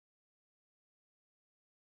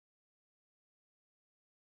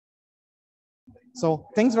So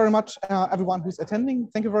thanks very much, everyone who's attending.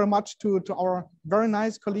 Thank you very much to our very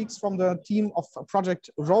nice colleagues from the team of Project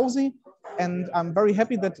ROSiE. And I'm very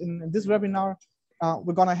happy that in this webinar,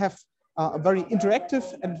 we're going to have a very interactive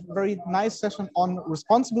and very nice session on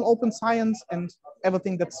responsible open science and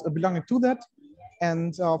everything that's belonging to that.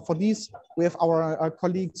 And for these, we have our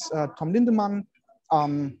colleagues, Tom Lindemann,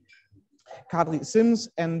 Kadri, Simm,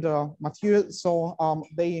 and Mathieu. So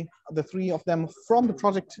the three of them from the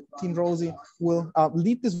project team ROSiE will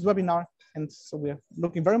lead this webinar. And so we're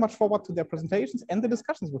looking very much forward to their presentations and the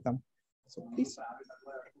discussions with them. So please.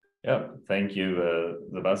 Yeah, thank you,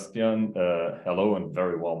 Sebastian. Hello and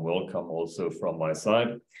very warm welcome also from my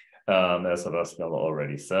side. As Sebastian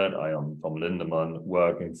already said, I am Tom Lindemann,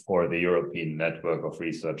 working for the European Network of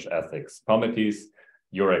Research Ethics Committees.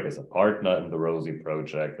 EUREC is a partner in the ROSiE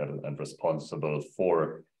project and responsible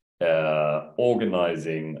for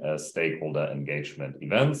organizing stakeholder engagement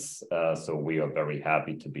events. So we are very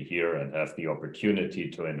happy to be here and have the opportunity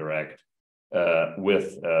to interact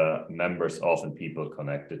with members of and people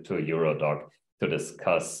connected to Eurodoc to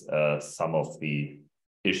discuss some of the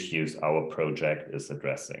issues our project is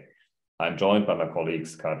addressing. I'm joined by my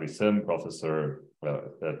colleagues Kadri, Simm, professor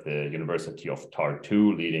at the University of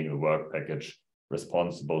Tartu, leading the work package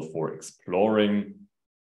responsible for exploring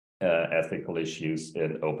ethical issues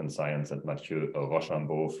in open science, and Mathieu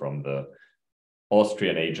Rochambeau from the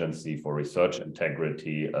Austrian Agency for Research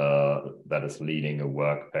Integrity that is leading a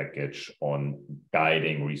work package on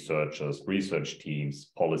guiding researchers, research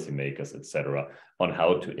teams, policymakers, etc., on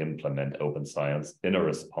how to implement open science in a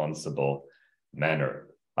responsible manner.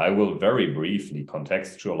 I will very briefly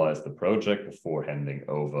contextualize the project before handing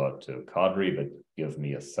over to Kadri, but give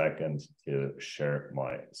me a second to share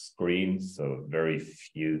my screen. So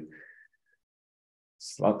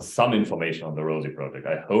some information on the ROSiE project.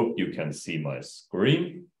 I hope you can see my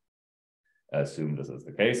screen. I assume this is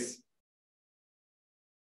the case.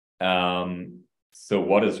 So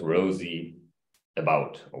what is ROSiE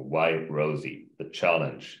about, or why ROSiE? The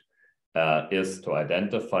challenge is to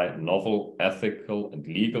identify novel ethical and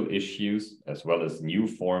legal issues, as well as new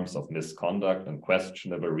forms of misconduct and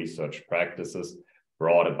questionable research practices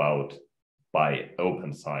brought about by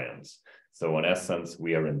open science. So in essence,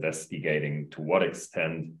 we are investigating to what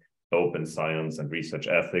extent open science and research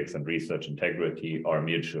ethics and research integrity are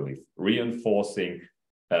mutually reinforcing,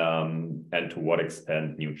 and to what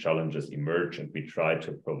extent new challenges emerge, and we try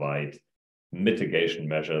to provide mitigation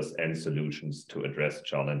measures and solutions to address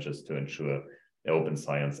challenges to ensure open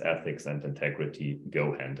science ethics and integrity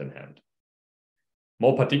go hand in hand.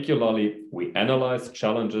 More particularly, we analyze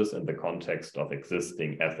challenges in the context of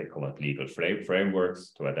existing ethical and legal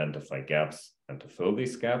frameworks to identify gaps and to fill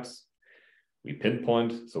these gaps. We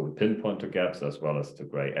pinpoint to gaps as well as to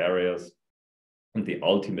gray areas. And the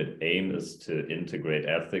ultimate aim is to integrate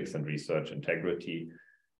ethics and research integrity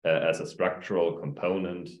as a structural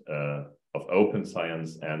component of open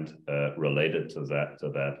science and related to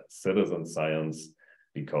that citizen science,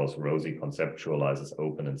 because ROSiE conceptualizes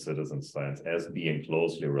open and citizen science as being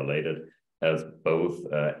closely related, as both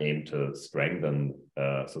aim to strengthen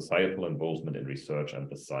societal involvement in research and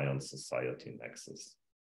the science-society nexus.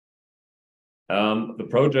 The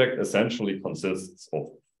project essentially consists of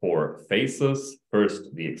 4 phases.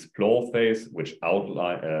 First, the explore phase, which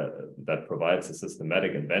that provides a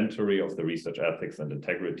systematic inventory of the research ethics and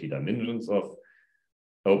integrity dimensions of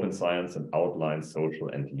open science and outlines social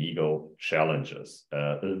and legal challenges.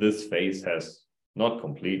 This phase has not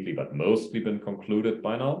completely, but mostly been concluded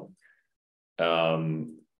by now.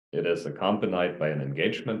 It is accompanied by an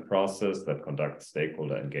engagement process that conducts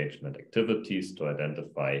stakeholder engagement activities to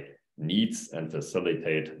identify needs and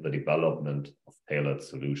facilitate the development of tailored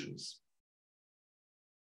solutions.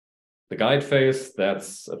 The guide phase,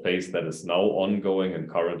 that's a phase that is now ongoing and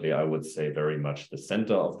currently, I would say, very much the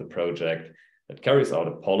center of the project. It carries out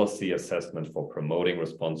a policy assessment for promoting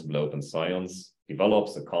responsible open science,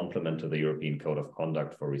 develops a complement to the European Code of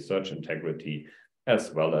Conduct for Research Integrity,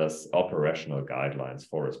 as well as operational guidelines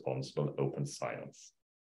for responsible open science.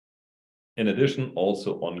 In addition,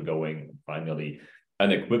 also ongoing, finally,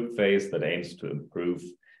 an equip phase that aims to improve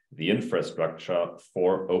the infrastructure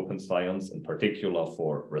for open science, in particular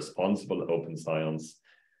for responsible open science.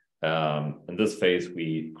 In this phase,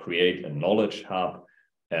 we create a knowledge hub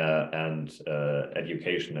and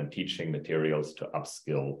education and teaching materials to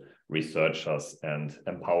upskill researchers and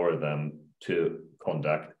empower them to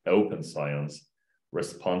conduct open science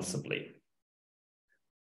responsibly.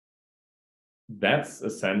 That's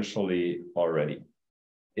essentially already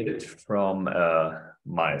it from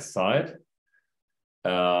my side.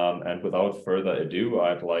 And without further ado,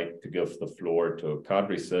 I'd like to give the floor to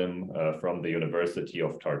Kadri Simm from the University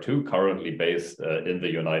of Tartu, currently based in the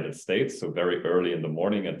United States, so very early in the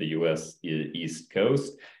morning at the US East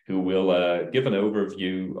Coast, who will give an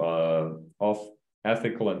overview of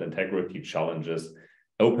ethical and integrity challenges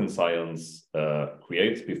open science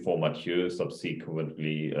creates before Mathieu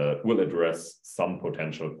subsequently will address some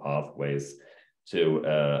potential pathways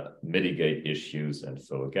to mitigate issues and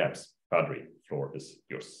fill gaps. Kadri, floor is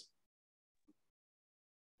yours.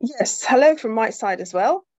 Yes, hello from my side as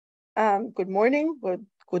well. Good morning,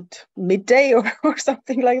 good midday or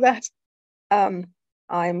something like that.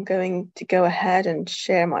 I'm going to go ahead and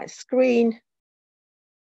share my screen.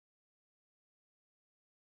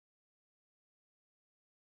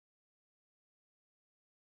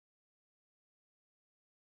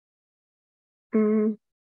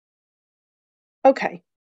 Okay.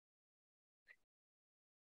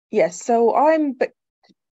 Yes, so I'm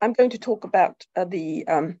going to talk about the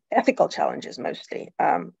ethical challenges mostly,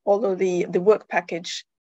 although the work package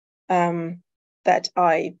that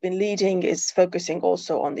I've been leading is focusing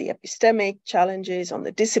also on the epistemic challenges, on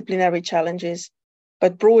the disciplinary challenges,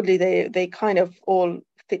 but broadly they kind of all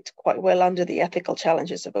fit quite well under the ethical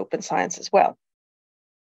challenges of open science as well.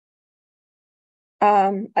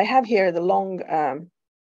 I have here the long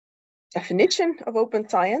definition of open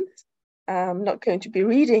science. I'm not going to be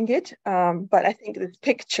reading it, but I think this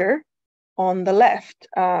picture on the left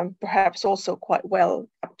perhaps also quite well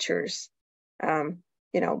captures,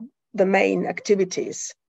 the main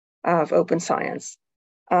activities of open science.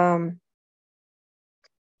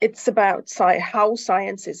 It's about how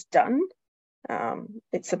science is done.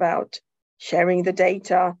 It's about sharing the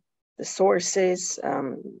data, the sources.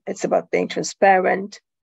 It's about being transparent.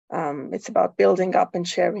 It's about building up and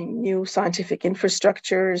sharing new scientific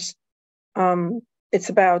infrastructures. It's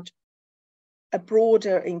about a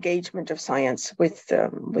broader engagement of science with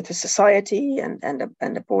the society and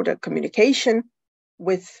a broader communication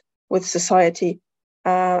with society,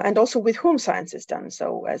 and also with whom science is done.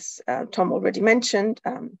 So as Tom already mentioned,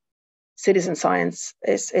 citizen science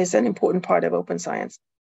is an important part of open science,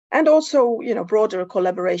 and also broader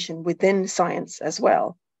collaboration within science as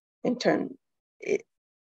well, in turn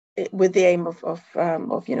with the aim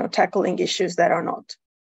of tackling issues that are not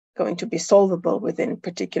going to be solvable within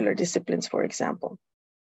particular disciplines, for example.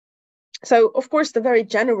 So, of course, the very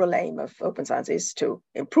general aim of open science is to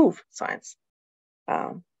improve science,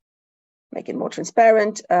 make it more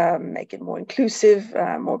transparent, make it more inclusive,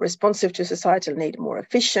 more responsive to societal need, more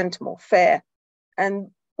efficient, more fair.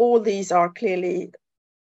 And all these are clearly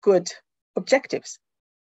good objectives.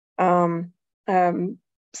 Some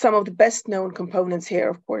of the best known components here,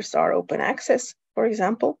 of course, are open access, for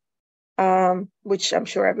example, which I'm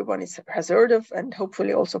sure everyone has heard of and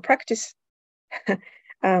hopefully also practice,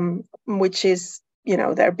 which is,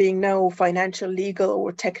 there being no financial, legal,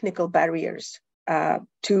 or technical barriers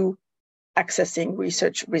to accessing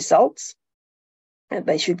research results, and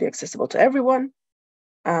they should be accessible to everyone.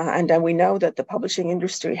 And then we know that the publishing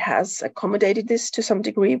industry has accommodated this to some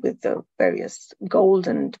degree with the various gold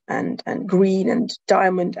and green and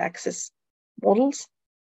diamond access models.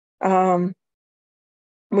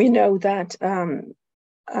 We know that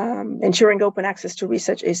ensuring open access to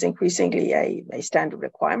research is increasingly a standard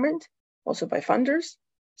requirement, also by funders,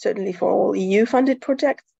 certainly for all EU-funded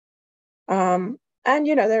projects. And,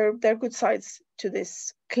 there are good sides to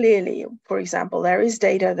this, clearly. For example, there is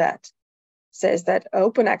data that says that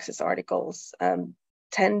open access articles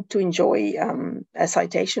tend to enjoy a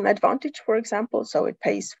citation advantage, for example. So it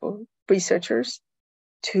pays for researchers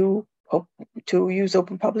to use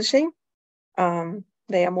open publishing.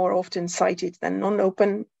 They are more often cited than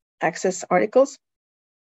non-open access articles.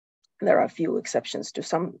 There are a few exceptions to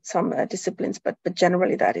some disciplines, but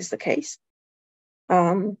generally that is the case.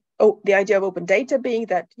 The idea of open data being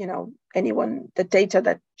that the data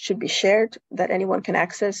that should be shared, that anyone can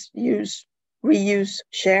access, use, reuse,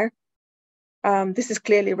 share. This is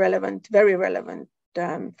clearly relevant, very relevant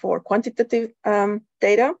for quantitative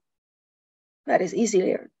data that is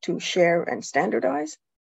easier to share and standardize.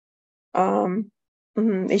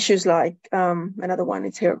 Issues like another one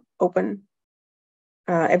is here, open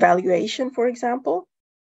evaluation, for example,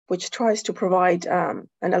 which tries to provide an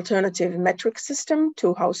alternative metric system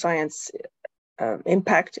to how science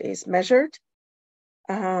impact is measured,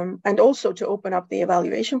 and also to open up the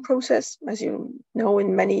evaluation process. As you know,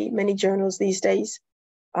 in many journals these days,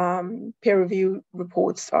 peer review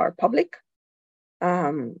reports are public.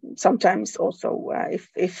 Sometimes also,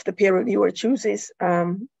 if the peer reviewer chooses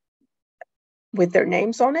with their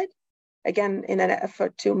names on it, again, in an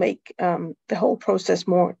effort to make the whole process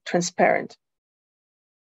more transparent.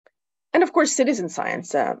 And of course, citizen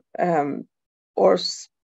science,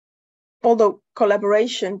 although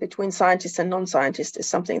collaboration between scientists and non-scientists is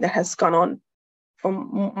something that has gone on for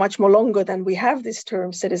much more longer than we have this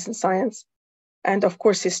term citizen science. And of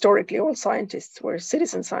course, historically, all scientists were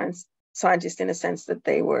citizen scientists in a sense that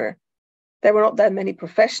there were not that many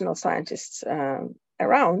professional scientists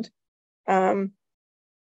around.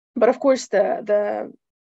 But of course,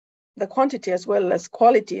 the quantity as well as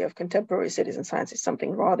quality of contemporary citizen science is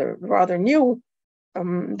something rather new.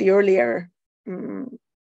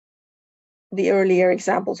 The earlier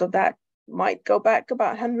examples of that might go back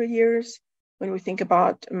about 100 years when we think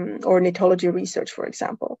about ornithology research, for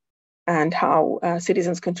example, and how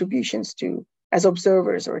citizens' contributions as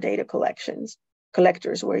observers or data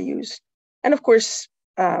collectors were used. And of course,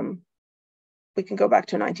 we can go back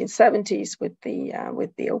to 1970s with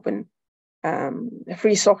the open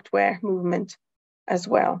free software movement as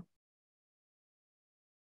well.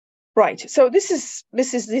 Right. So these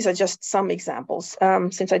are just some examples.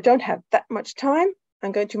 Since I don't have that much time,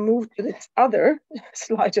 I'm going to move to this other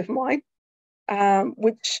slide of mine,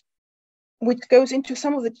 which goes into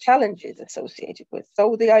some of the challenges associated with.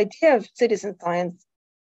 So the idea of citizen science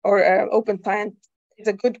or open science is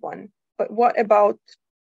a good one, but what about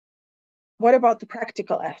the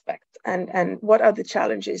practical aspects, and what are the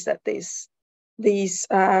challenges that these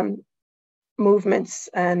movements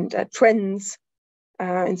and trends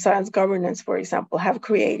in science governance, for example, have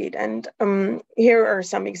created? And here are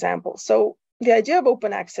some examples. So the idea of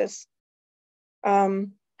open access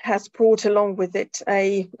has brought along with it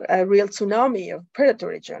a real tsunami of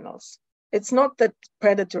predatory journals. It's not that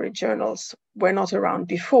predatory journals were not around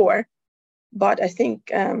before, but I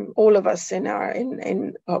think all of us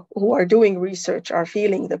who are doing research are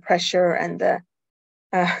feeling the pressure and the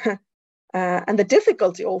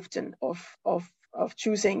difficulty often of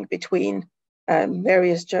choosing between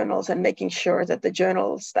various journals and making sure that the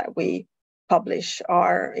journals that we publish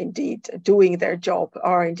are indeed doing their job,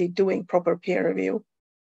 are indeed doing proper peer review.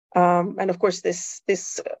 And of course,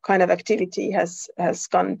 this kind of activity has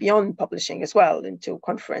gone beyond publishing as well into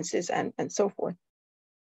conferences and so forth.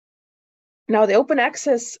 Now, the open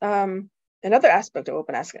access, another aspect of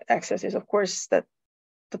open access is, of course, that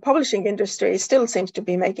the publishing industry still seems to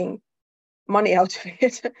be making money out of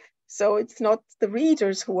it. So it's not the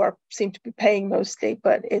readers who seem to be paying mostly,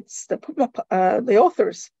 but it's the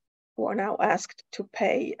authors who are now asked to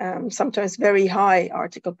pay sometimes very high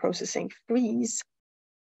article processing fees,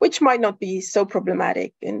 which might not be so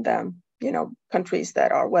problematic in the countries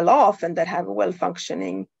that are well off and that have a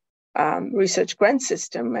well-functioning research grant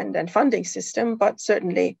system and funding system, but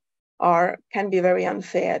certainly can be very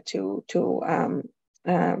unfair to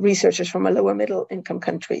researchers from a lower middle income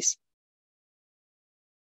countries.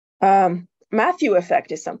 Mathieu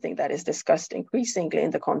effect is something that is discussed increasingly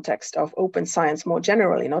in the context of open science more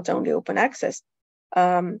generally, not only open access.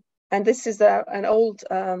 And this is an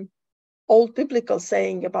old biblical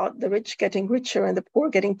saying about the rich getting richer and the poor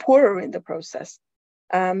getting poorer in the process,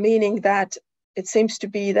 meaning that it seems to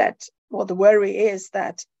be that, well, the worry is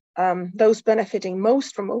that those benefiting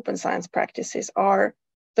most from open science practices are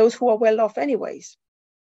those who are well off anyways.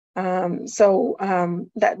 So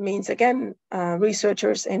that means, again,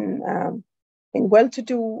 researchers in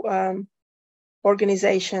well-to-do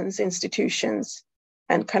organizations, institutions,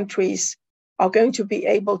 and countries are going to be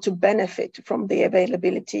able to benefit from the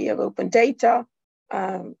availability of open data,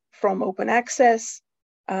 from open access.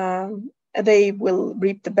 They will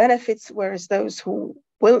reap the benefits, whereas those who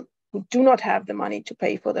do not have the money to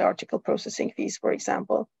pay for the article processing fees, for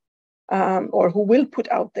example, or who will put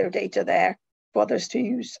out their data there for others to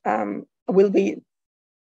use, will be,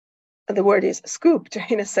 the word is scooped,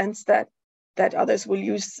 in a sense that others will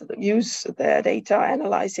use their data,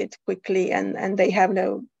 analyze it quickly, and they have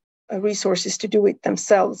no resources to do it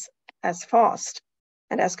themselves as fast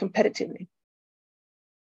and as competitively.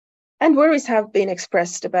 And worries have been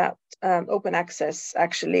expressed about open access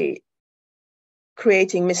actually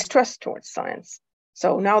creating mistrust towards science.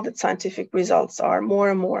 So now that scientific results are more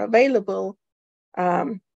and more available,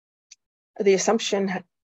 the assumption,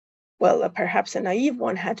 well, perhaps a naive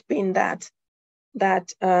one, had been that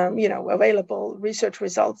available research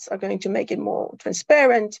results are going to make it more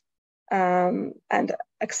transparent and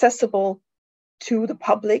accessible to the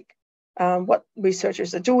public, what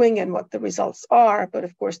researchers are doing and what the results are. But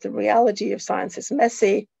of course, the reality of science is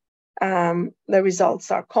messy. The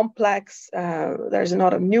results are complex. There's a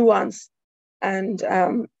lot of nuance,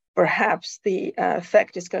 and perhaps the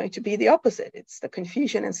effect is going to be the opposite. It's the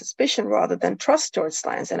confusion and suspicion rather than trust towards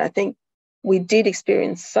science. And I think we did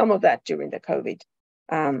experience some of that during the COVID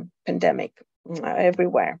pandemic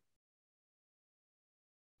everywhere.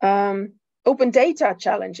 Open data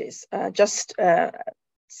challenges, just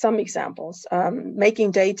some examples.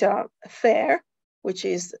 Making data fair, which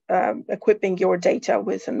is equipping your data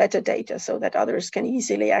with metadata so that others can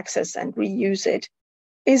easily access and reuse it,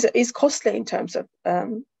 is costly in terms of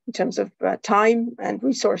time and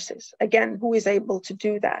resources. Again, who is able to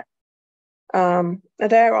do that?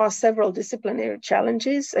 There are several disciplinary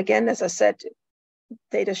challenges. Again, as I said,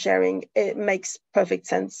 data sharing, it makes perfect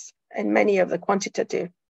sense in many of the quantitative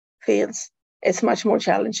fields. It's much more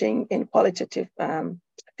challenging in qualitative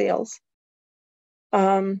fields.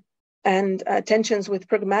 And tensions with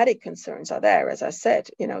pragmatic concerns are there. As I said,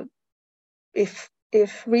 you know, if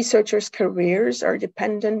researchers' careers are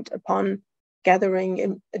dependent upon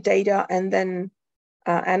gathering data and then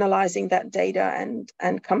analyzing that data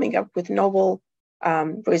and coming up with novel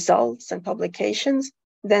results and publications,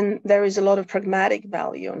 then there is a lot of pragmatic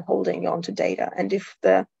value in holding on to data. And if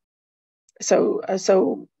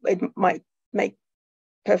so it might make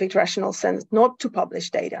perfect rational sense not to publish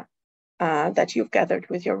data that you've gathered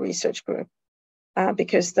with your research group,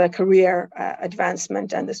 because the career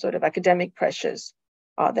advancement and the sort of academic pressures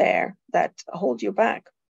are there that hold you back.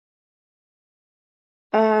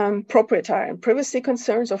 Proprietary and privacy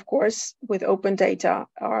concerns, of course, with open data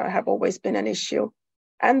have always been an issue.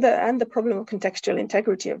 And the problem of contextual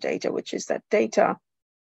integrity of data, which is that data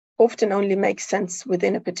often only makes sense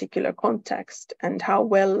within a particular context, and how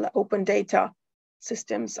well open data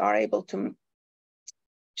systems are able to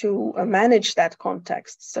manage that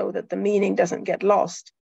context so that the meaning doesn't get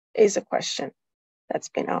lost is a question that's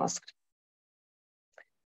been asked.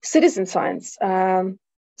 Citizen science,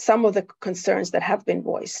 some of the concerns that have been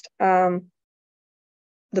voiced. The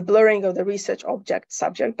blurring of the research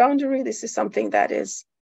object-subject boundary. This is something that is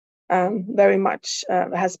very much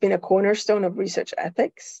has been a cornerstone of research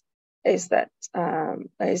ethics, is that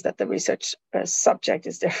the research subject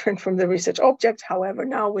is different from the research object. However,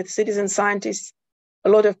 now with citizen scientists, a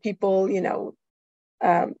lot of people, you know,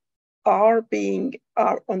 are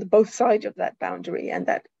on the both sides of that boundary, and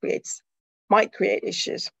that might create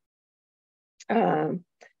issues.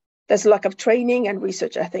 There's a lack of training and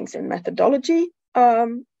research ethics and methodology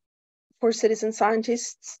for citizen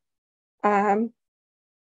scientists, and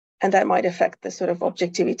that might affect the sort of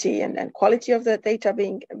objectivity and quality of the data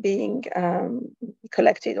being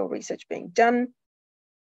collected or research being done.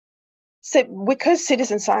 So, because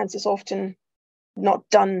citizen science is often not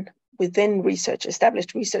done within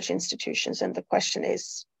established research institutions, and the question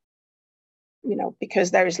is, you know,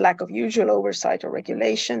 because there is lack of usual oversight or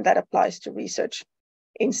regulation that applies to research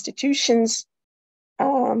institutions,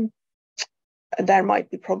 there might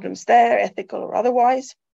be problems there, ethical or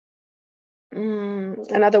otherwise.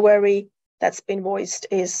 Another worry that's been voiced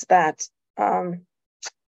is that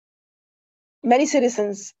many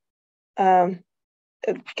citizens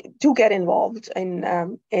do get involved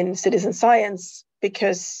in citizen science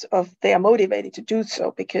because they are motivated to do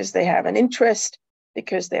so, because they have an interest,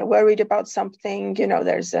 because they're worried about something. You know,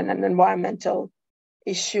 there's an environmental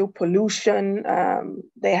issue, pollution.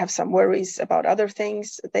 They have some worries about other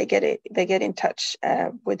things. They get in touch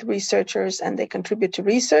with researchers and they contribute to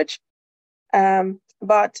research.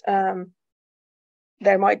 But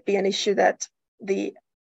there might be an issue that the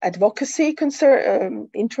advocacy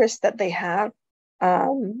interest that they have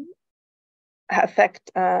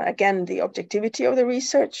affect, again, the objectivity of the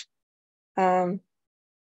research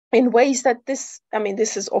in ways that this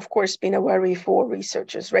has, of course, been a worry for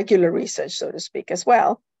researchers, regular research, so to speak, as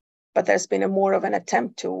well. But there's been more of an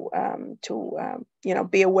attempt to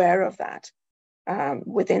be aware of that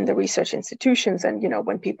within the research institutions. And, you know,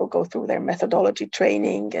 when people go through their methodology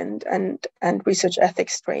training and research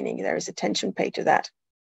ethics training, there is attention paid to that.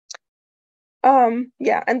 And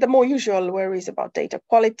the more usual worries about data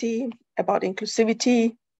quality, about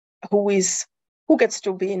inclusivity, who gets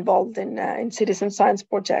to be involved in citizen science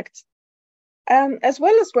projects, as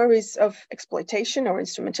well as worries of exploitation or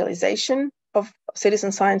instrumentalization of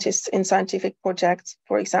citizen scientists in scientific projects.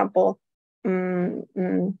 For example,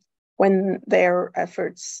 when their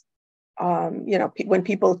efforts, when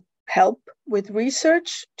people help with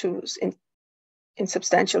research in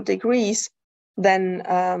substantial degrees, then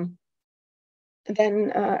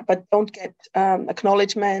but don't get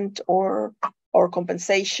acknowledgement or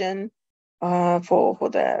compensation for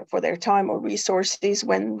their time or resources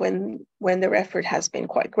when their effort has been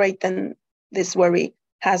quite great, then this worry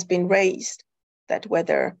has been raised that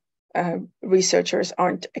whether researchers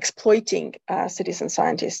aren't exploiting citizen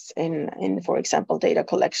scientists in, for example, data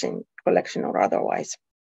collection or otherwise.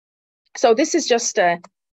 So this is just a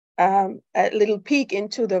little peek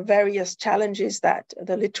into the various challenges that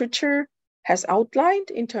the literature has outlined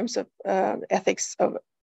in terms of ethics of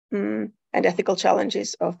and ethical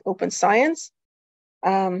challenges of open science.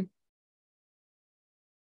 I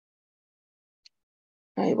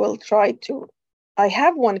will try to, I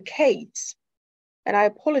have one case, and I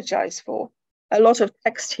apologize for a lot of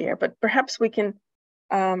text here, but perhaps we can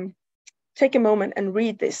take a moment and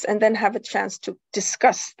read this and then have a chance to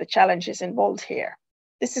discuss the challenges involved here.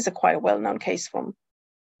 This is a quite a well-known case from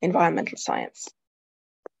environmental science.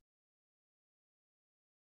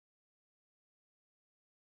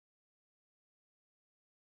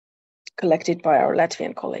 Collected by our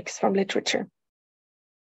Latvian colleagues from literature.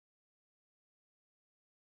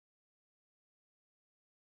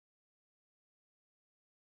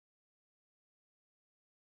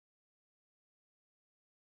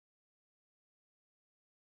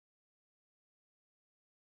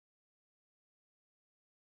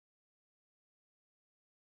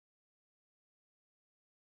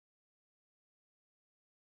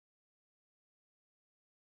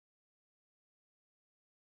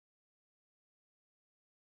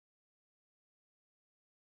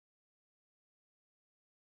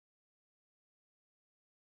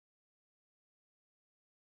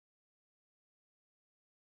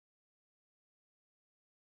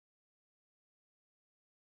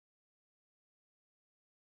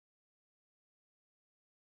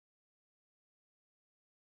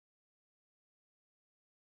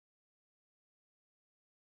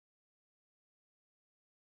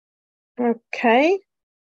 Okay.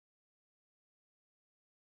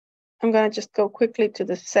 I'm going to just go quickly to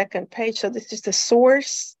the second page. So this is the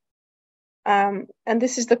source, and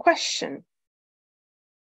this is the question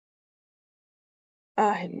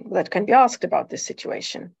that can be asked about this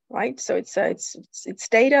situation, right? So it's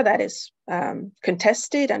data that is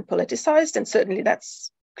contested and politicized, and certainly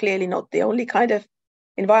that's clearly not the only kind of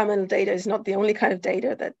environmental data is not the only kind of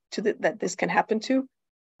data that this can happen to.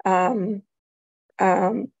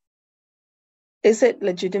 Is it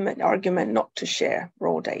legitimate argument not to share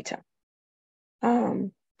raw data?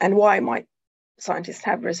 And why might scientists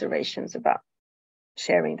have reservations about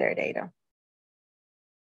sharing their data?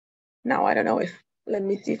 Now, I don't know if, let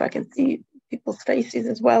me see if I can see people's faces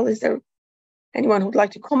as well. Is there anyone who'd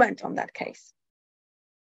like to comment on that case?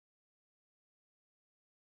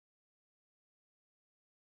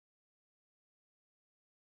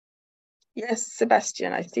 Yes,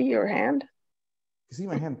 Sebastian, I see your hand. You see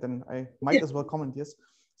my hand, then I might as well comment, yes.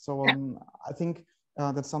 So I think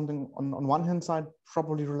that's something on one hand side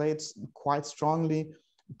probably relates quite strongly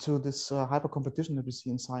to this hyper competition that we see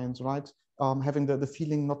in science, right? Having the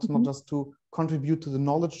feeling not just to contribute to the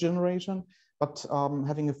knowledge generation, but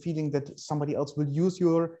having a feeling that somebody else will use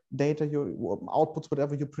your data, your outputs,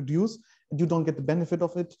 whatever you produce, and you don't get the benefit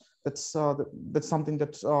of it. That's something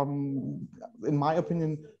that, in my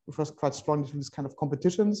opinion, refers quite strongly to these kind of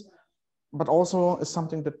competitions, but also is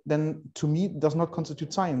something that then, to me, does not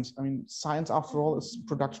constitute science. I mean, science, after all, is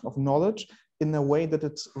production of knowledge in a way that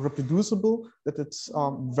it's reproducible, that it's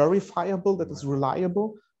verifiable, that it's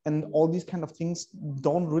reliable. And all these kind of things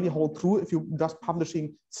don't really hold true if you're just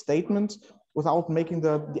publishing statements without making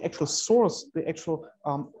the actual source, the actual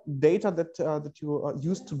data that you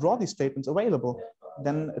use to draw these statements available.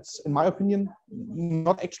 Then it's, in my opinion,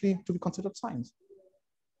 not actually to be considered science.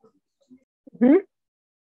 Mm-hmm.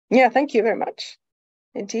 Yeah, thank you very much.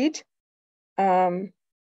 Indeed.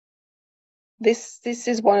 This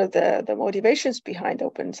is one of the motivations behind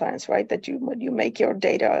open science, right? That you make your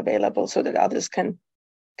data available so that others can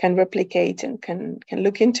replicate and can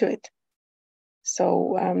look into it.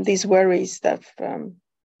 So these worries that,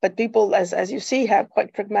 but people, as you see, have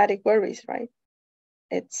quite pragmatic worries, right?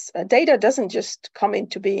 It's data doesn't just come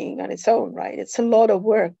into being on its own, right? It's a lot of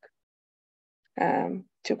work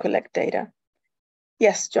to collect data.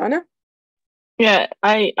 Yes, Joanna? Yeah,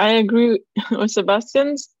 I agree with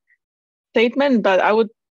Sebastian's statement, but I would,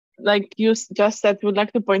 like you just said, would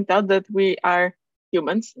like to point out that we are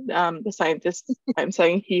humans, the scientists, I'm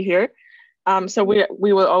saying he here. So we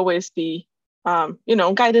will always be,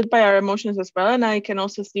 guided by our emotions as well. And I can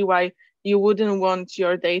also see why you wouldn't want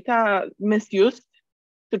your data misused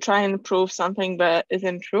to try and prove something that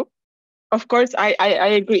isn't true. Of course, I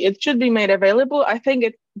agree. It should be made available. I think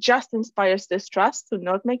it just inspires distrust to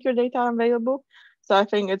not make your data available. So I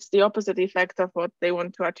think it's the opposite effect of what they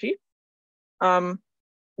want to achieve.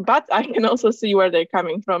 But I can also see where they're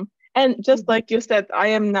coming from. And just like you said, I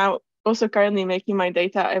am now also currently making my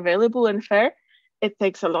data available and fair. It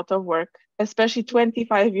takes a lot of work, especially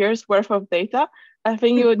 25 years worth of data. I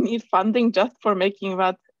think you would need funding just for making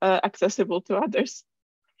that accessible to others.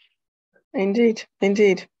 Indeed,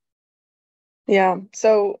 indeed. Yeah.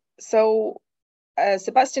 So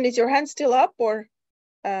Sebastian, is your hand still up, or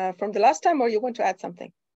from the last time, or you want to add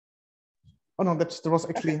something? Oh no, that was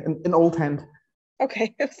actually an old hand.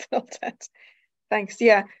 Okay, it's an old hand. Thanks.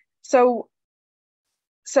 Yeah. So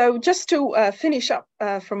just to finish up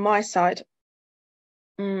from my side,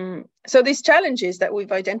 so these challenges that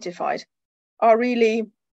we've identified are really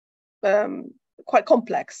quite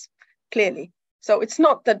complex, clearly. So it's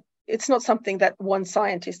not something that one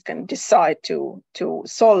scientist can decide to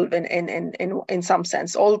solve in some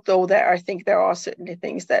sense, although I think there are certainly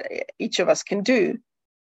things that each of us can do.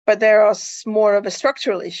 But there are more of a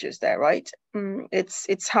structural issues there, right?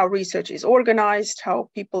 It's how research is organized, how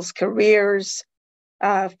people's careers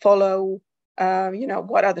follow,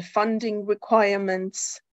 what are the funding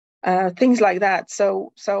requirements, things like that.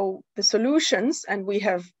 So the solutions, and we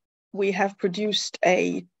have produced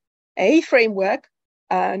a framework,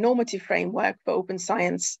 a normative framework for open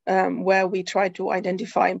science, where we try to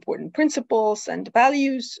identify important principles and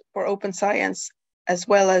values for open science, as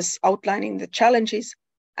well as outlining the challenges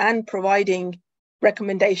and providing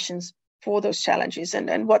recommendations for those challenges.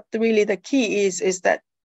 And what really the key is that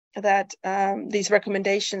these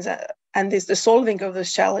recommendations and the solving of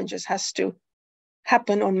those challenges has to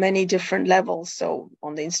happen on many different levels. So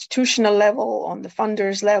on the institutional level, on the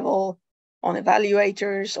funders level, on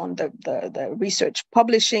evaluators, on the research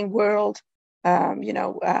publishing world.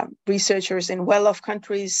 Researchers in well-off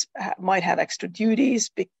countries might have extra duties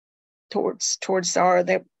towards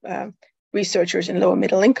the researchers in lower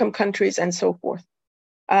middle income countries, and so forth.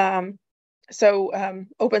 Open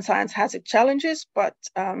science has its challenges, but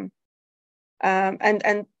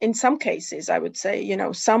and in some cases, I would say,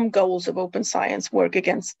 some goals of open science work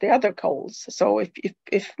against the other goals. So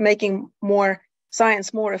if making more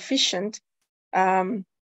science more efficient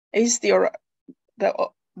is the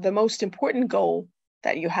most important goal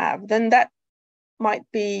that you have, then that might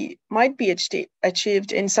be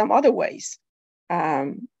achieved in some other ways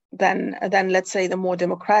than let's say the more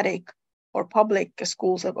democratic or public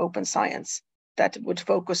schools of open science that would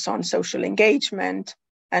focus on social engagement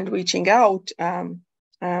and reaching out.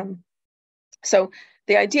 So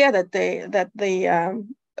the idea that the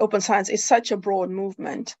open science is such a broad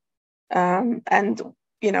movement, and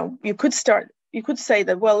you could say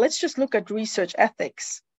that, well, let's just look at research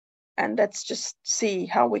ethics and let's just see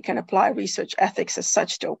how we can apply research ethics as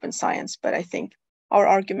such to open science. But I think our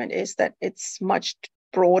argument is that it's much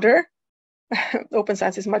broader. Open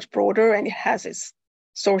science is much broader, and it has its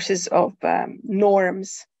sources of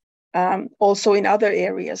norms also in other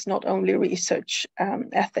areas, not only research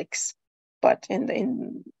ethics, but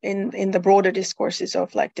in the broader discourses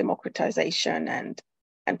of like democratization and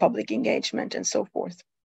public engagement and so forth,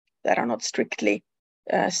 that are not strictly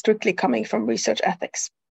coming from research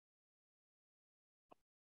ethics.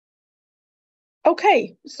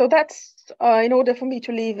 Okay, so that's in order for me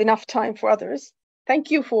to leave enough time for others.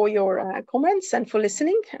 Thank you for your comments and for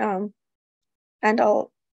listening. And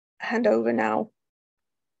I'll hand over now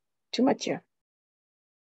to Mathieu.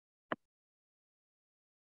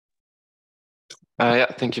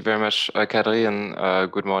 Thank you very much, Kadri,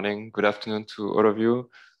 and good morning, good afternoon to all of you.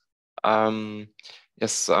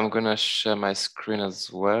 Yes, I'm gonna share my screen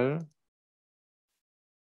as well.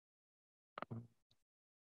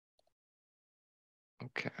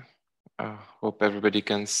 Okay, I hope everybody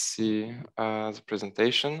can see the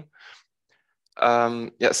presentation.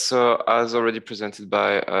 Yes, so as already presented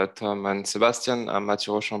by Tom and Sebastian, I'm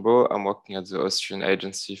Mathieu Rochambeau. I'm working at the Austrian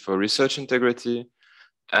Agency for Research Integrity.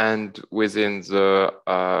 And within the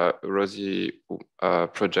ROSiE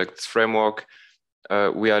project framework,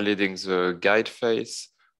 we are leading the guide phase,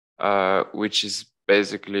 which is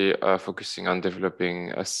basically focusing on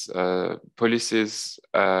developing policies,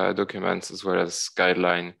 documents, as well as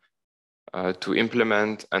guidelines to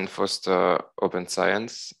implement and foster open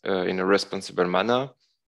science in a responsible manner.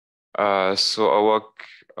 So our work,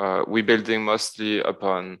 we're building mostly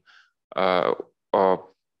upon our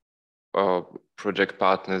project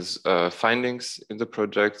partners' findings in the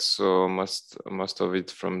project. So most of it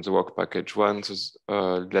from the work package 1,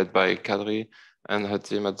 led by Kadri and her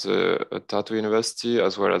team at the Tartu University,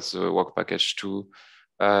 as well as the work package 2,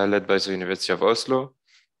 led by the University of Oslo.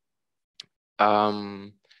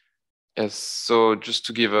 Yes, so just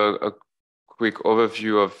to give a quick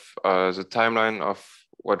overview of the timeline of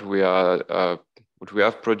what we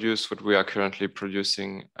have produced, what we are currently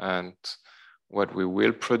producing, and what we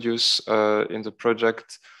will produce in the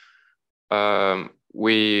project.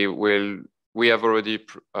 We have already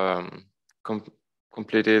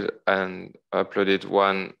completed and uploaded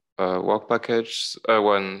one work package,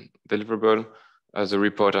 one deliverable, as a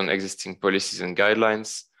report on existing policies and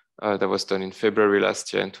guidelines that was done in February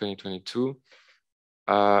last year in 2022.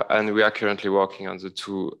 And we are currently working on the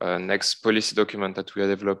two next policy documents that we are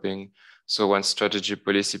developing. So one strategy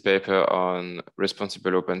policy paper on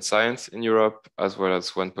responsible open science in Europe, as well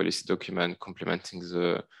as one policy document complementing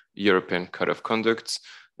the European Code of Conduct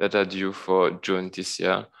that are due for June this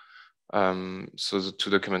year. So the two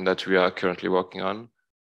documents that we are currently working on.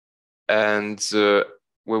 And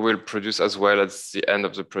we will produce as well at the end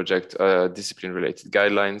of the project discipline-related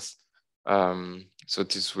guidelines. So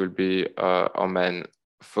this will be our main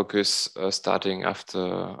focus starting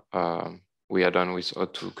after we are done with our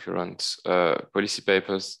two current policy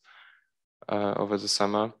papers over the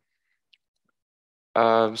summer.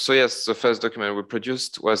 So yes, the first document we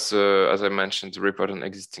produced was, as I mentioned, the report on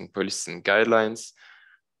existing policies and guidelines.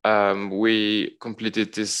 We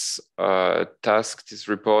completed this task, this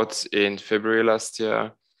report in February last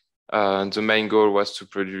year. And the main goal was to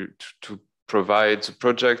provide the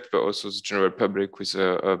project, but also the general public with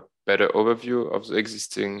a better overview of the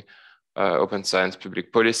existing open science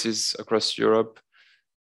public policies across Europe.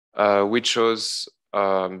 We chose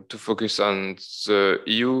to focus on the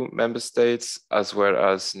EU member states, as well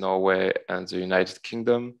as Norway and the United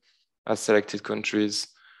Kingdom as selected countries.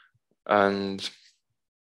 And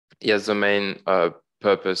yes, the main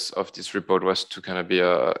purpose of this report was to kind of be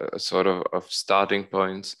a sort of starting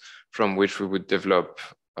point from which we would develop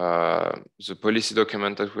the policy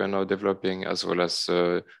document that we are now developing, as well as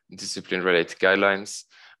discipline-related guidelines,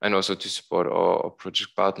 and also to support our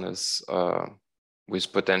project partners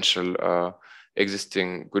with potential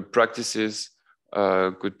existing good practices,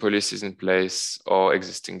 good policies in place, or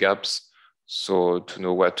existing gaps. So to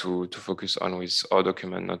know what to focus on with our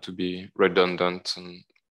document, not to be redundant and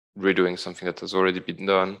redoing something that has already been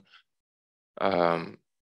done.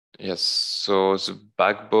 Yes, so the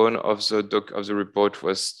backbone of the report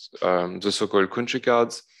was the so-called country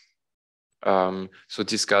cards. So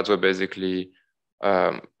these cards were basically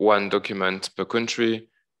one document per country,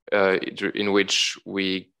 in which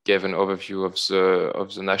we gave an overview of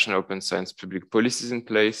the national open science public policies in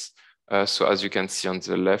place. So as you can see on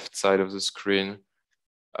the left side of the screen,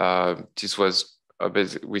 this was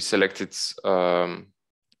we selected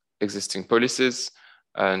existing policies,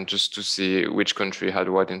 and just to see which country had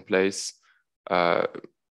what in place.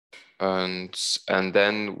 And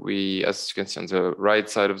then we, as you can see on the right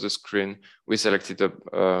side of the screen, we selected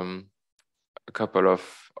a couple of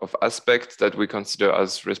aspects that we consider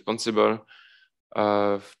as responsible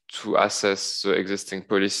to assess the existing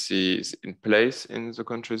policies in place in the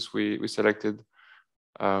countries we selected.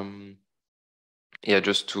 Yeah,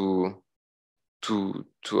 just to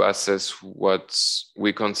assess what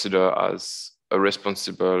we consider as a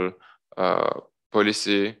responsible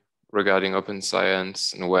policy regarding open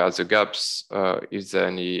science, and where are the gaps? Is there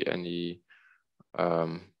any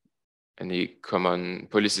common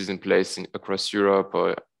policies in place across Europe,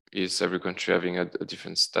 or is every country having a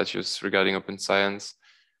different status regarding open science?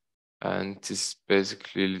 And this is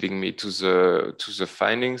basically leading me to the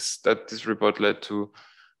findings that this report led to.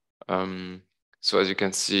 So as you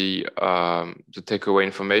can see, the takeaway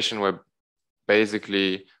information were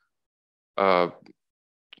basically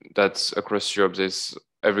that across Europe,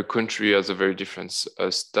 every country has a very different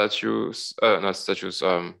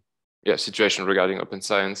situation regarding open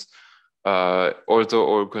science. Although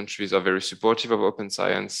all countries are very supportive of open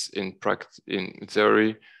science in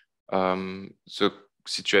theory, the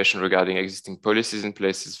situation regarding existing policies in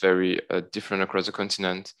place is very different across the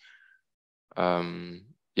continent.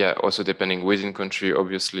 Yeah, also depending within country,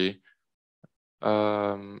 obviously.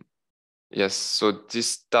 Yes, so this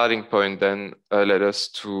starting point then led us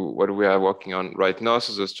to what we are working on right now,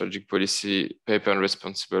 so the strategic policy paper on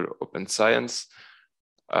responsible open science.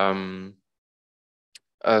 So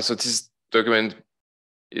this document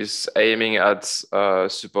is aiming at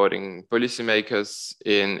supporting policymakers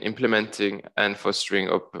in implementing and fostering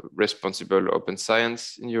responsible open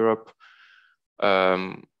science in Europe.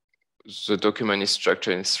 The document is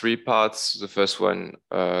structured in 3 parts. The first one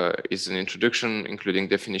is an introduction, including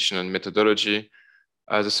definition and methodology.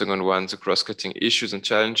 The second one, the cross-cutting issues and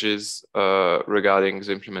challenges regarding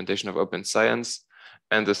the implementation of open science.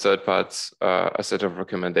 And the third part, a set of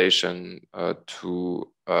recommendations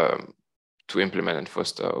to implement and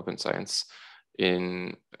foster open science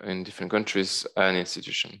in different countries and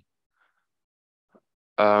institutions.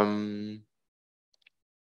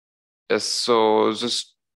 Yes, so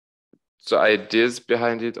the ideas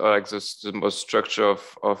behind it, or like the most structure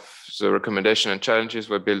of the recommendation and challenges,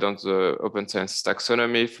 were built on the open science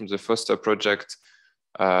taxonomy from the Foster project.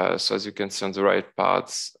 So as you can see on the right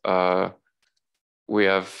parts, we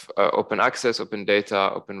have open access, open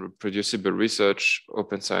data, open reproducible research,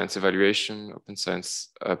 open science evaluation, open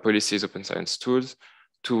science policies, open science tools.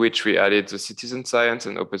 to which we added the citizen science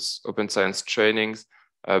and open science trainings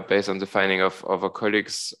based on the finding of our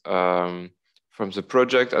colleagues from the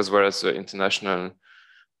project, as well as the international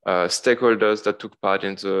stakeholders that took part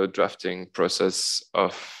in the drafting process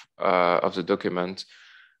of the document.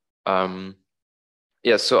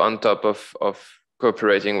 So on top of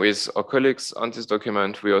cooperating with our colleagues on this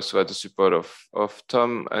document, we also had the support of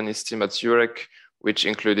Tom and his team at Eurodoc, which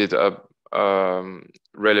included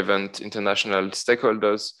relevant international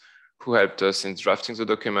stakeholders who helped us in drafting the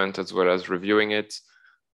document as well as reviewing it,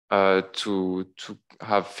 to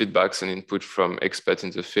have feedbacks and input from experts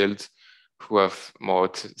in the field who have more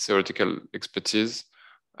theoretical expertise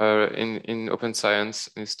in open science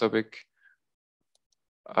in this topic.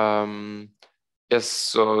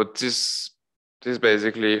 So this is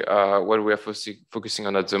basically what we are focusing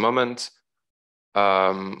on at the moment.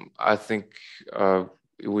 I think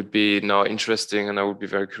it would be now interesting, and I would be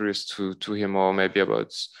very curious to hear more maybe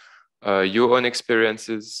about your own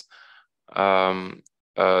experiences,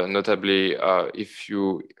 notably if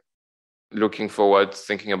you looking forward,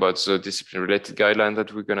 thinking about the discipline-related guideline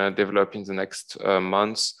that we're going to develop in the next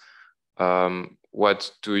months.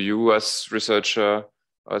 What do you as researcher,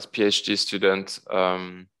 as PhD student,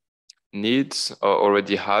 need or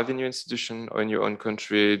already have in your institution or in your own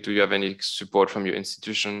country? Do you have any support from your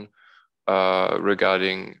institution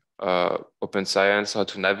regarding open science, how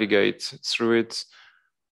to navigate through it?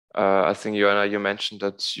 I think, Joanna, you mentioned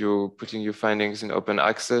that you're putting your findings in open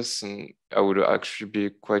access, and I would actually be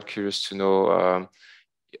quite curious to know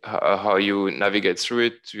how you navigate through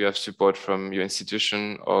it. Do you have support from your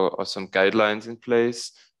institution or some guidelines in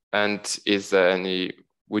place? And is there any,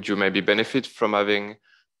 would you maybe benefit from having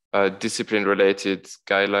discipline-related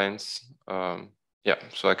guidelines?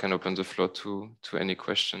 So I can open the floor to any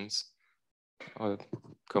questions or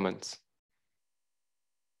comments.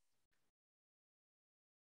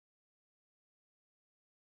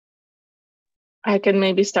 I can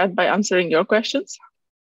maybe start by answering your questions.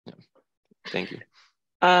 Yeah. Thank you.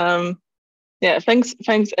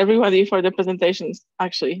 Thanks everybody for the presentations.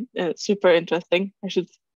 Actually, super interesting. I should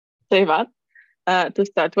say that to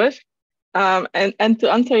start with. And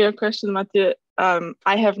to answer your question, Mathieu,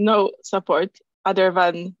 I have no support other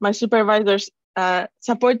than my supervisors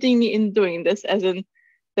supporting me in doing this, as in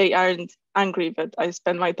they aren't angry that I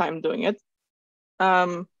spend my time doing it.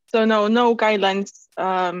 So no guidelines,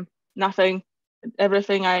 nothing.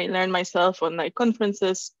 Everything I learn myself on like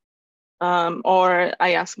conferences, or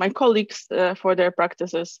I ask my colleagues for their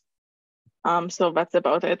practices. So that's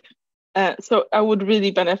about it. So I would really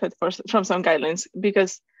benefit from some guidelines,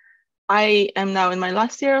 because I am now in my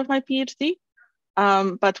last year of my PhD,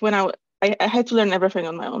 but when I had to learn everything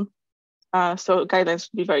on my own. So guidelines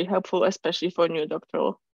would be very helpful, especially for new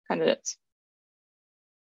doctoral candidates.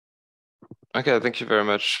 Okay, thank you very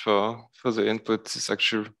much for the input. It's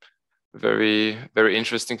actually very, very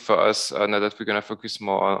interesting for us now that we're going to focus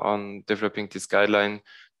more on developing this guideline,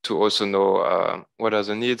 to also know what are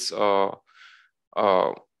the needs or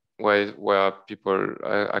where people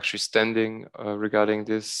are actually standing regarding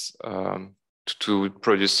this, to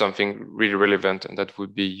produce something really relevant and that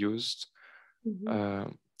would be used.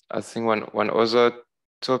 Mm-hmm. I think one other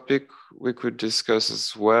topic we could discuss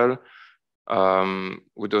as well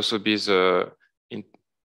would also be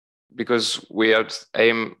because we are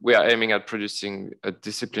aiming at producing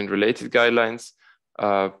discipline-related guidelines,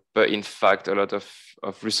 but in fact, a lot of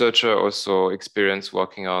researchers also experience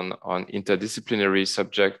working on interdisciplinary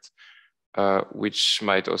subjects, which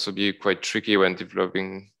might also be quite tricky when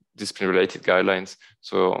developing discipline-related guidelines.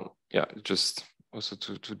 So yeah, just also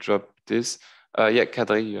to drop this.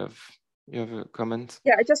 Kadri, you have a comment?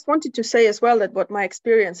 Yeah, I just wanted to say as well that what my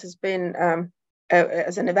experience has been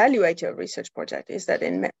as an evaluator of research project is that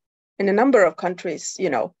in a number of countries,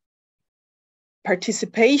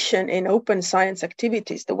 participation in open science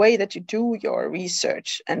activities, the way that you do your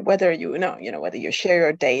research, and whether whether you share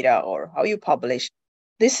your data or how you publish,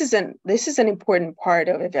 this is an important part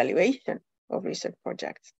of evaluation of research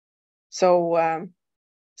projects. So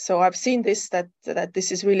I've seen this that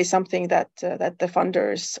this is really something that the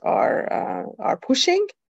funders are pushing.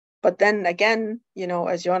 But then again,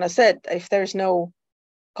 as Joanna said, if there's no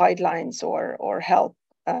guidelines or help,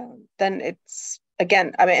 then it's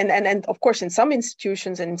again, I mean, and of course, in some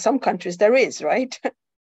institutions and in some countries there is, right?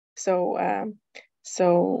 So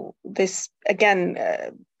this again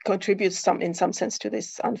contributes in some sense to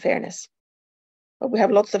this unfairness. But we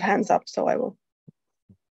have lots of hands up, so I will.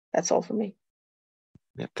 That's all for me.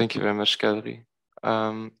 Yeah, thank you very much, Kadri.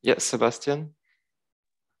 Sebastian.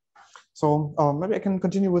 So maybe I can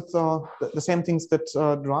continue with the same things that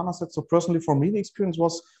Joanna said. So personally, for me, the experience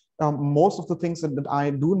was most of the things that I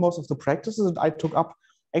do, most of the practices that I took up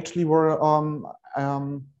actually were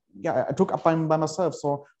I took up by myself.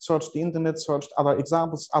 So searched the internet, searched other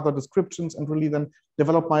examples, other descriptions, and really then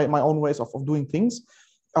developed my own ways of doing things.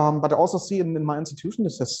 But I also see in my institution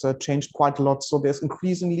this has changed quite a lot. So there's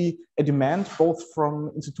increasingly a demand both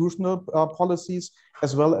from institutional policies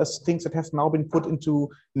as well as things that have now been put into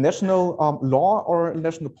national law or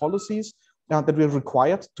national policies that we're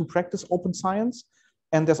required to practice open science.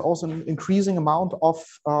 And there's also an increasing amount of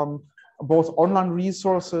both online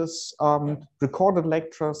resources, recorded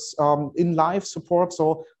lectures, in live support.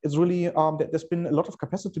 So it's really, there's been a lot of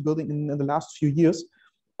capacity building in the last few years.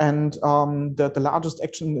 And the largest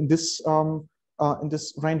action in this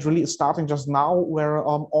range really is starting just now, where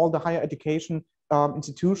all the higher education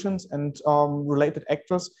institutions and related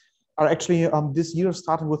actors are actually this year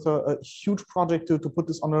starting with a huge project to put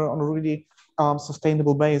this on a really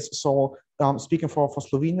sustainable base. So speaking for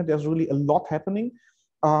Slovenia, there's really a lot happening.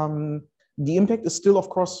 The impact is still, of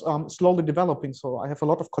course, slowly developing. So I have a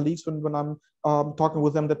lot of colleagues when I'm talking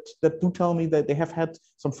with them that do tell me that they have had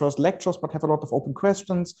some first lectures, but have a lot of open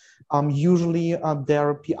questions. Usually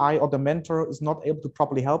their PI or the mentor is not able to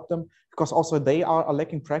properly help them because also they are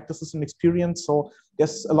lacking practices and experience. So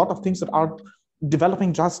there's a lot of things that are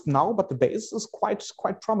developing just now, but the base is quite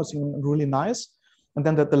promising and really nice. And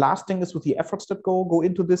then the last thing is with the efforts that go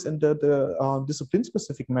into this and the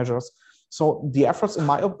discipline-specific measures. So the efforts, in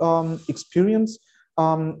my experience,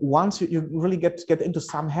 once you really get into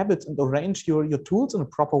some habits and arrange your tools in a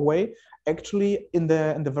proper way, actually in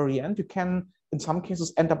the very end, you can, in some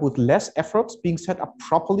cases, end up with less efforts being set up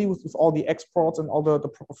properly with all the exports and all the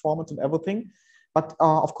proper formats and everything. But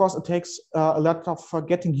of course, it takes a lot of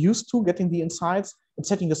getting used to getting the insights and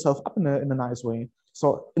setting yourself up in a nice way.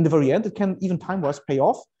 So in the very end, it can even time-wise pay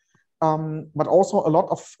off. But also a lot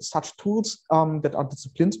of such tools that are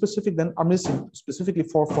discipline specific then are missing. Specifically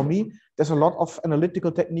for me, there's a lot of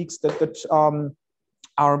analytical techniques that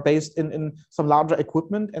are based in some larger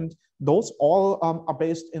equipment, and those all are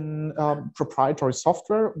based in proprietary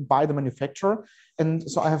software by the manufacturer. And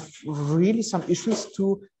so I have really some issues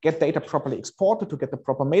to get data properly exported, to get the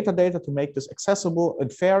proper metadata, to make this accessible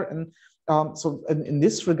and fair. And so in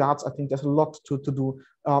this regards, I think there's a lot to do.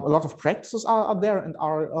 A lot of practices are there and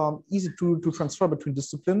are easy to transfer between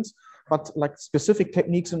disciplines, but like specific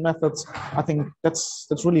techniques and methods, I think that's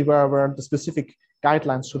really where the specific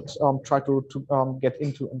guidelines should try to get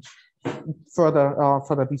into and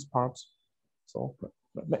further these parts. So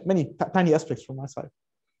many tiny aspects from my side.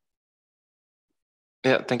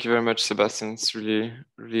 Yeah, thank you very much, Sebastian. It's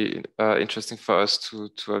really interesting for us to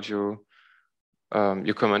have your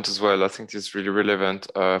comment as well. I think it's really relevant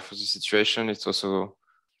for the situation. It also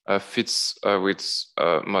fits with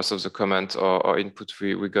most of the comment or input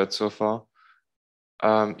we got so far.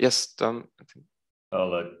 Yes, Tom, I think. I'll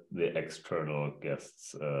let the external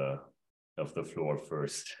guests have the floor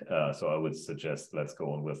first. So I would suggest let's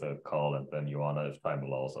go on with a call, and then Joanna, if time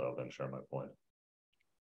allows, I'll then share my point.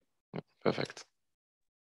 Perfect.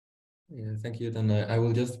 Yeah, thank you. Then I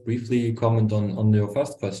will just briefly comment on your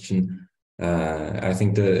first question. I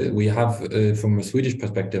think that we have, from a Swedish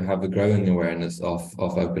perspective, have a growing awareness of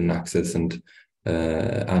open access, and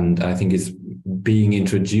I think it's being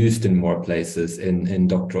introduced in more places in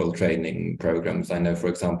doctoral training programs. I know, for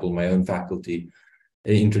example, my own faculty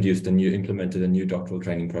implemented a new doctoral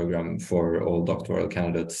training program for all doctoral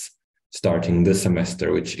candidates starting this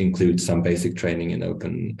semester, which includes some basic training in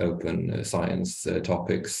open science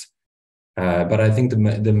topics. But I think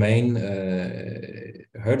the main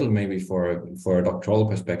hurdle maybe for a doctoral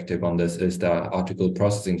perspective on this is the article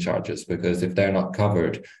processing charges, because if they're not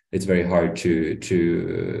covered, it's very hard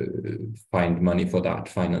to find money for that,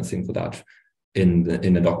 financing for that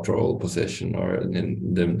in a doctoral position, or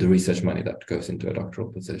in the research money that goes into a doctoral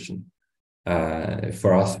position.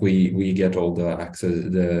 For us, we get all the access,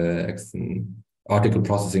 the article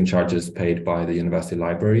processing charges paid by the university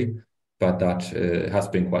library, but that has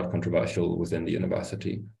been quite controversial within the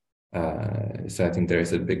university. So I think there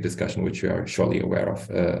is a big discussion which we are surely aware of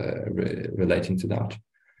relating to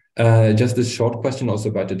that. Just a short question also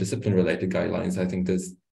about the discipline-related guidelines. I think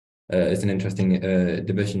this is an interesting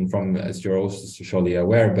division from, as you're also surely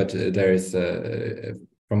aware, but there is,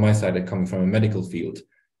 from my side, coming from a medical field,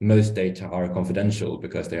 most data are confidential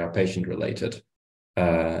because they are patient-related.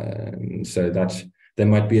 So that there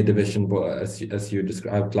might be a division, as you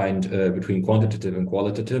outlined, between quantitative and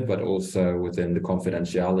qualitative, but also within the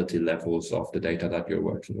confidentiality levels of the data that you're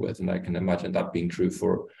working with. And I can imagine that being true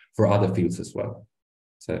for other fields as well.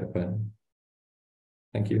 So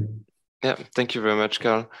thank you. Yeah, thank you very much,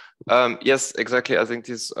 Carl. Yes, exactly. I think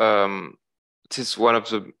this is one of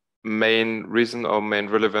the main reason or main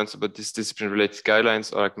relevance about these discipline-related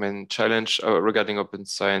guidelines, or like main challenge regarding open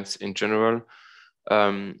science in general,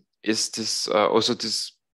 is this also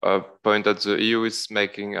this point that the EU is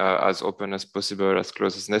making as open as possible, as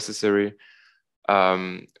close as necessary,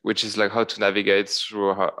 which is like how to navigate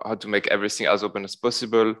through how to make everything as open as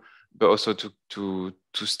possible, but also to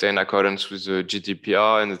stay in accordance with the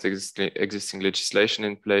GDPR and the existing legislation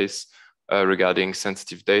in place regarding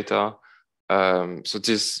sensitive data. So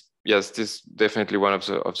this is definitely one of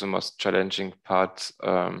the most challenging parts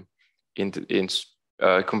in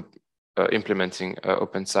implementing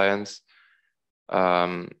open science.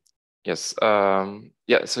 Yes.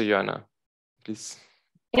 So Joanna, please.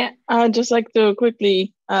 Yeah, I'd just like to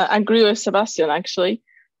quickly agree with Sebastian, actually.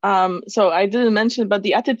 So I didn't mention, but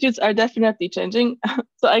the attitudes are definitely changing.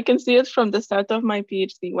 So I can see it from the start of my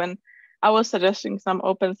PhD when I was suggesting some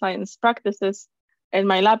open science practices in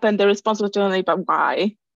my lab, and the response was generally, but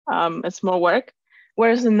why? It's more work.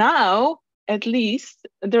 Whereas now, at least,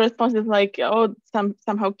 the response is like, oh,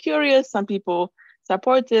 somehow curious, some people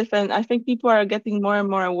supportive, and I think people are getting more and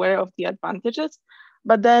more aware of the advantages.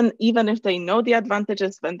 But then even if they know the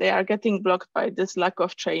advantages, when they are getting blocked by this lack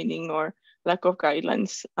of training or lack of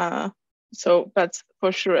guidelines. So that's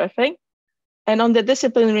for sure a thing. And on the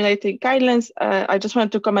discipline-related guidelines, I just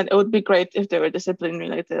wanted to comment, it would be great if they were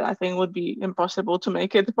discipline-related. I think it would be impossible to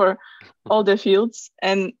make it for all the fields.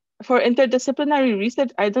 And for interdisciplinary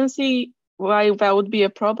research, I don't see why that would be a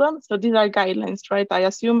problem. So these are guidelines, right? I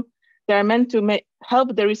assume they are meant to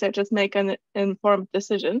help the researchers make an informed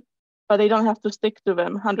decision, but they don't have to stick to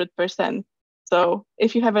them 100%. So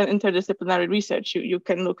if you have an interdisciplinary research, you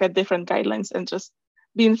can look at different guidelines and just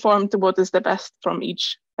be informed to what is the best from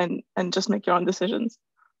each and just make your own decisions.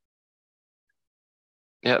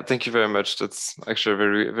 Yeah, thank you very much. That's actually a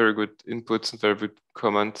very, very good input and very good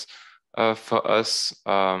comment for us.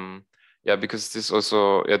 Yeah, because this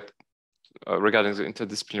also, regarding the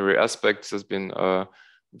interdisciplinary aspects, has been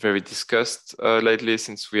very discussed lately,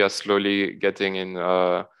 since we are slowly getting in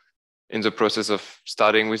the process of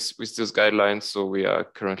starting with those guidelines. So we are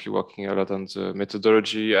currently working a lot on the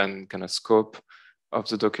methodology and kind of scope of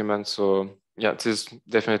the document. So yeah, it is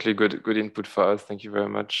definitely good input for us. Thank you very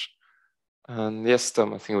much. And yes,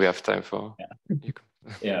 Tom, I think we have time for.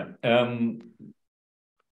 Yeah.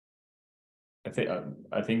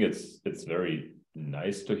 I think it's very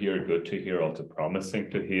nice to hear, good to hear, also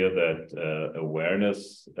promising to hear that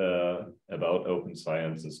awareness about open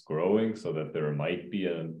science is growing, so that there might be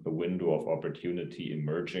a window of opportunity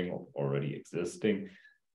emerging, already existing,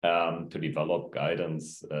 to develop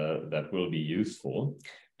guidance that will be useful.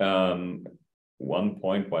 One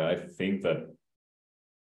point why I think that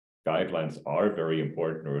guidelines are very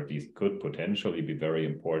important, or at least could potentially be very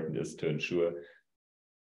important, is to ensure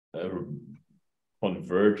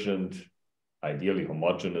convergent, ideally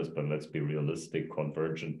homogeneous, but let's be realistic,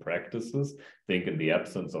 convergent practices. I think in the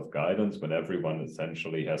absence of guidance, when everyone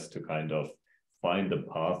essentially has to kind of find a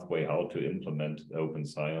pathway how to implement open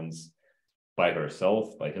science by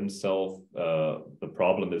herself, by himself, the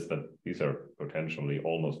problem is that these are potentially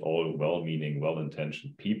almost all well-meaning,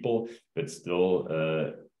 well-intentioned people, but still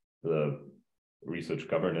the research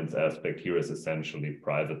governance aspect here is essentially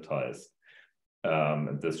privatized.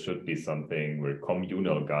 And this should be something where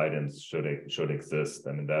communal guidance should exist.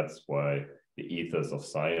 I mean, that's why the ethos of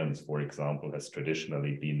science, for example, has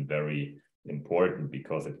traditionally been very important,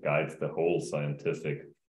 because it guides the whole scientific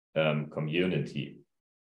community.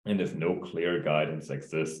 And if no clear guidance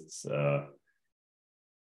exists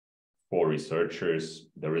for researchers,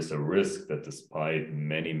 there is a risk that despite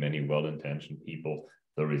many, many well-intentioned people,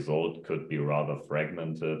 the result could be rather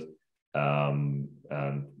fragmented, and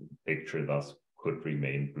picture thus could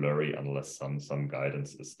remain blurry unless some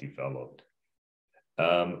guidance is developed.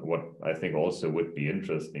 What I think also would be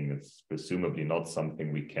interesting, it's presumably not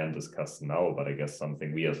something we can discuss now, but I guess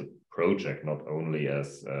something we as a project, not only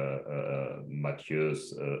as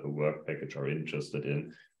Mathieu's work package, are interested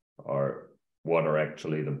in, are what are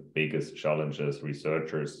actually the biggest challenges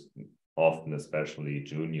researchers, often especially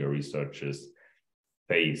junior researchers,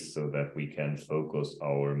 face, so that we can focus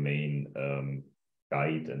our main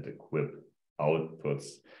guide and equip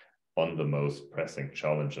outputs on the most pressing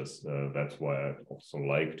challenges. That's why I also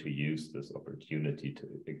like to use this opportunity to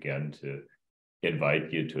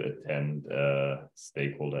invite you to attend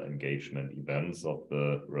stakeholder engagement events of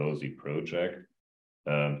the ROSiE project.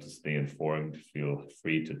 To stay informed, feel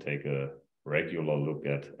free to take a regular look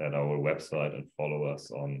at our website and follow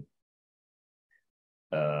us on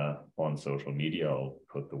social media. I'll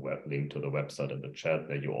put the link to the website in the chat.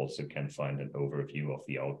 There you also can find an overview of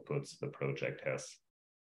the outputs the project has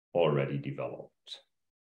already developed.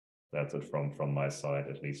 that's it from my side,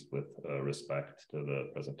 at least with respect to the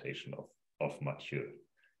presentation of Mathieu.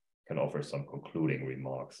 Can offer some concluding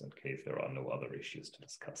remarks in case there are no other issues to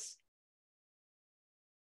discuss.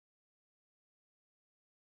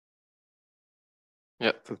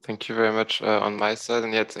 Yeah, so thank you very much on my side,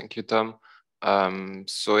 and yeah, thank you, Tom.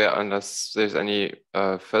 So yeah, unless there's any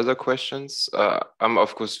further questions, I'm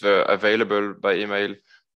of course very available by email.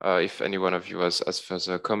 If any one of you has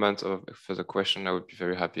further comment or further question, I would be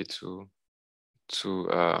very happy to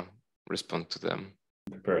respond to them.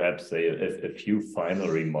 Perhaps a few final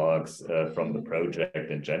remarks from the project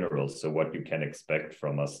in general. So what you can expect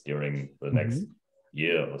from us during the next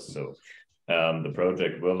year or so. The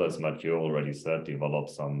project will, as Mathieu already said, develop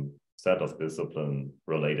some set of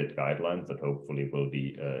discipline-related guidelines that hopefully will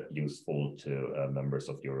be useful to members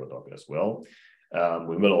of Eurodoc as well.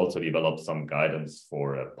 We will also develop some guidance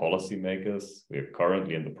for policymakers. We are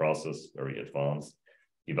currently in the process, very advanced,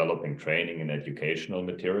 developing training and educational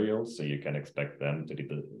materials, so you can expect them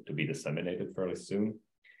to be disseminated fairly soon.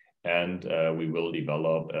 And we will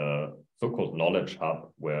develop a so-called knowledge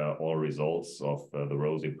hub where all results of the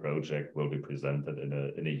ROSiE project will be presented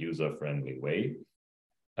in a user-friendly way.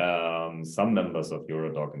 Some members of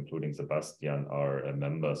Eurodoc, including Sebastian, are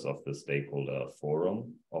members of the stakeholder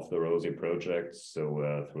forum of the ROSiE project.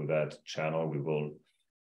 So through that channel, we will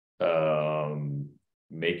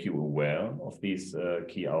make you aware of these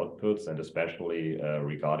key outputs, and especially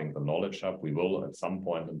regarding the knowledge hub, we will at some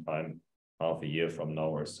point in time, half a year from now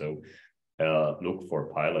or so, look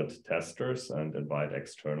for pilot testers and invite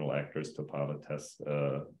external actors to pilot test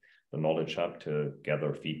the knowledge hub to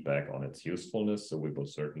gather feedback on its usefulness. So we will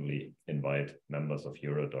certainly invite members of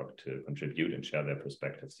Eurodoc to contribute and share their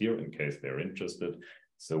perspectives here in case they're interested.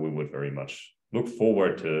 So we would very much look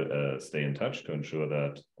forward to stay in touch to ensure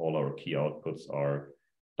that all our key outputs are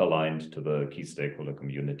aligned to the key stakeholder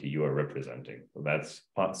community you are representing. So that's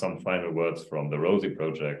some final words from the ROSiE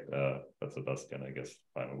project. But Sebastian, I guess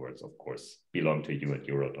final words, of course, belong to you at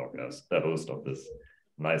Eurodoc as the host of this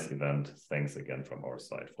nice event. Thanks again from our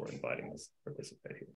side for inviting us to participate here.